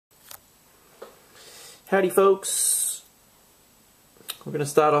Howdy folks! We're going to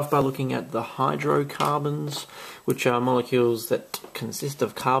start off by looking at the hydrocarbons, which are molecules that consist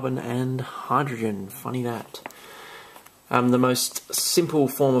of carbon and hydrogen. Funny that. The most simple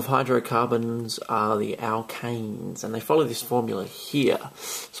form of hydrocarbons are the alkanes, and they follow this formula here.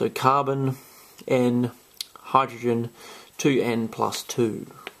 So carbon, N, hydrogen, 2N plus 2.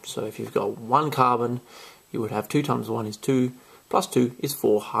 So if you've got one carbon, you would have 2 times 1 is 2, plus 2 is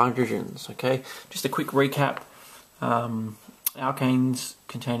 4 hydrogens. Okay, just a quick recap. Alkanes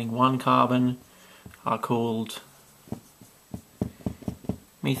containing one carbon are called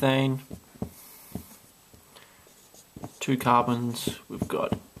methane. 2 carbons, we've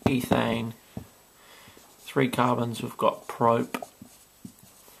got ethane. 3 carbons, we've got prop.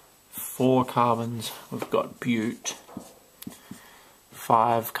 4 carbons, we've got bute.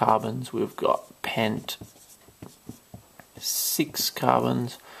 5 carbons, we've got pent. 6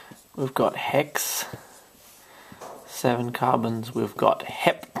 carbons, we've got hex. 7 carbons, we've got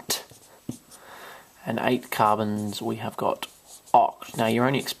hept. And 8 carbons, we have got oct. Now you're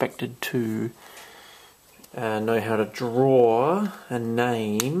only expected to know how to draw and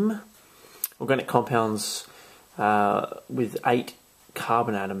name organic compounds with 8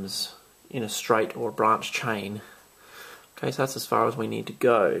 carbon atoms in a straight or branch chain. Okay, so that's as far as we need to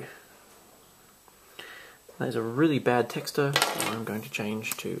go. There's a really bad texture, so I'm going to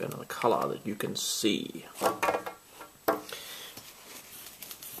change to another colour that you can see.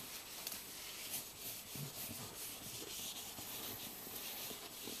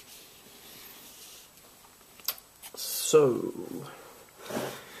 So,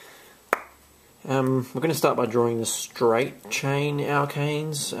 we're going to start by drawing the straight chain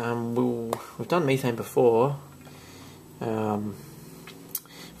alkanes. We've done methane before.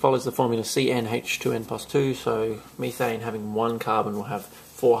 Follows the formula CnH2n plus 2, so methane having 1 carbon will have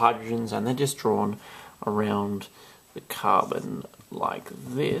 4 hydrogens, and they're just drawn around the carbon like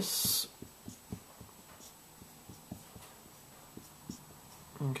this.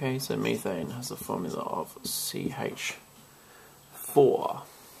 Okay, so methane has the formula of CH4.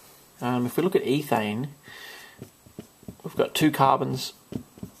 If we look at ethane, we've got 2 carbons.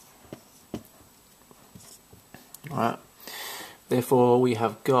 Alright, therefore we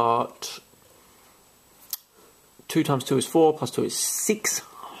have got 2 times 2 is 4, plus 2 is 6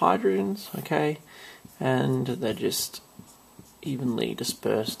 hydrogens, okay, and they're just evenly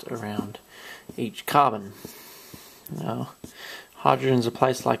dispersed around each carbon. Now, hydrogens are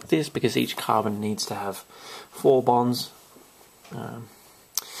placed like this because each carbon needs to have 4 bonds to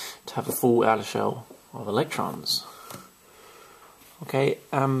have a full outer shell of electrons. Okay,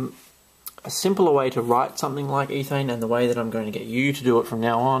 a simpler way to write something like ethane, and the way that I'm going to get you to do it from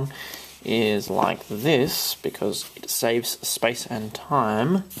now on, is like this, because it saves space and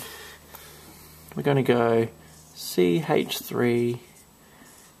time. We're going to go CH3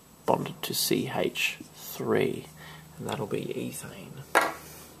 bonded to CH3, and that'll be ethane.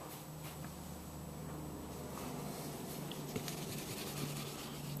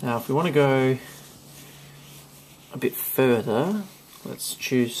 Now if we want to go a bit further, let's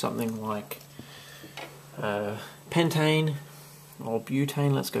choose something like pentane or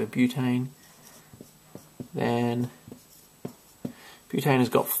butane. Let's go butane. Then butane has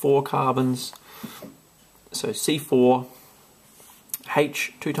got 4 carbons, so C4.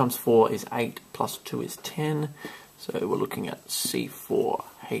 H, 2 times 4 is 8, plus 2 is 10. So we're looking at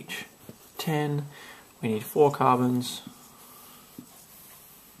C4H10. We need 4 carbons.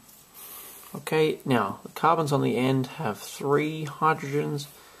 Okay, now the carbons on the end have 3 hydrogens,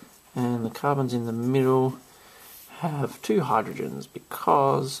 and the carbons in the middle have 2 hydrogens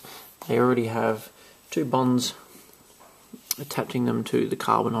because they already have 2 bonds attaching them to the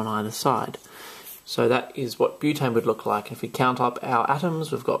carbon on either side. So that is what butane would look like. If we count up our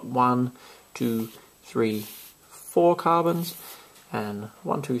atoms, we've got 1, 2, 3, 4 carbons, and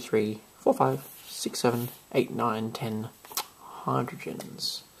 1, 2, 3, 4, 5, 6, 7, 8, 9, 10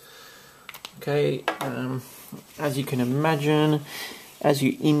 hydrogens. Okay, as you can imagine, as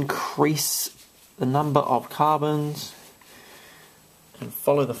you increase the number of carbons and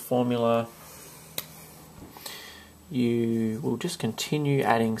follow the formula, you will just continue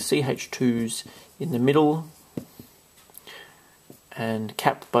adding CH2s in the middle and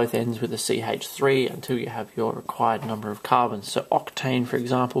cap both ends with a CH3 until you have your required number of carbons. So octane, for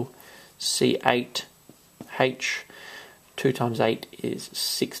example, C8H, 2 times 8 is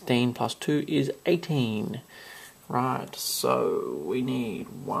 16, plus 2 is 18. Right, so we need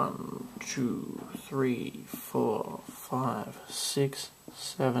 1, 2, 3, 4, 5, 6,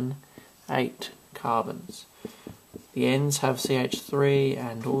 7, 8 carbons. the ends have CH3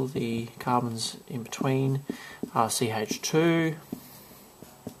 and all the carbons in between are CH2.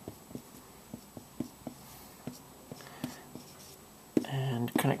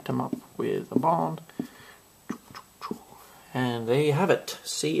 And connect them up with a bond. And there you have it,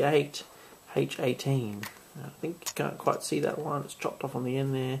 C8H18. I think you can't quite see that one, it's chopped off on the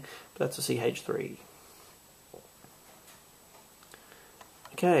end there, but that's a CH3.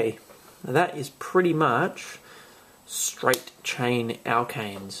 Okay, now that is pretty much straight chain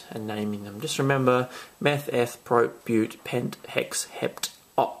alkanes and naming them. Just remember meth, eth, prop, bute, pent, hex, hept,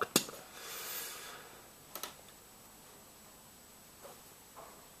 oct.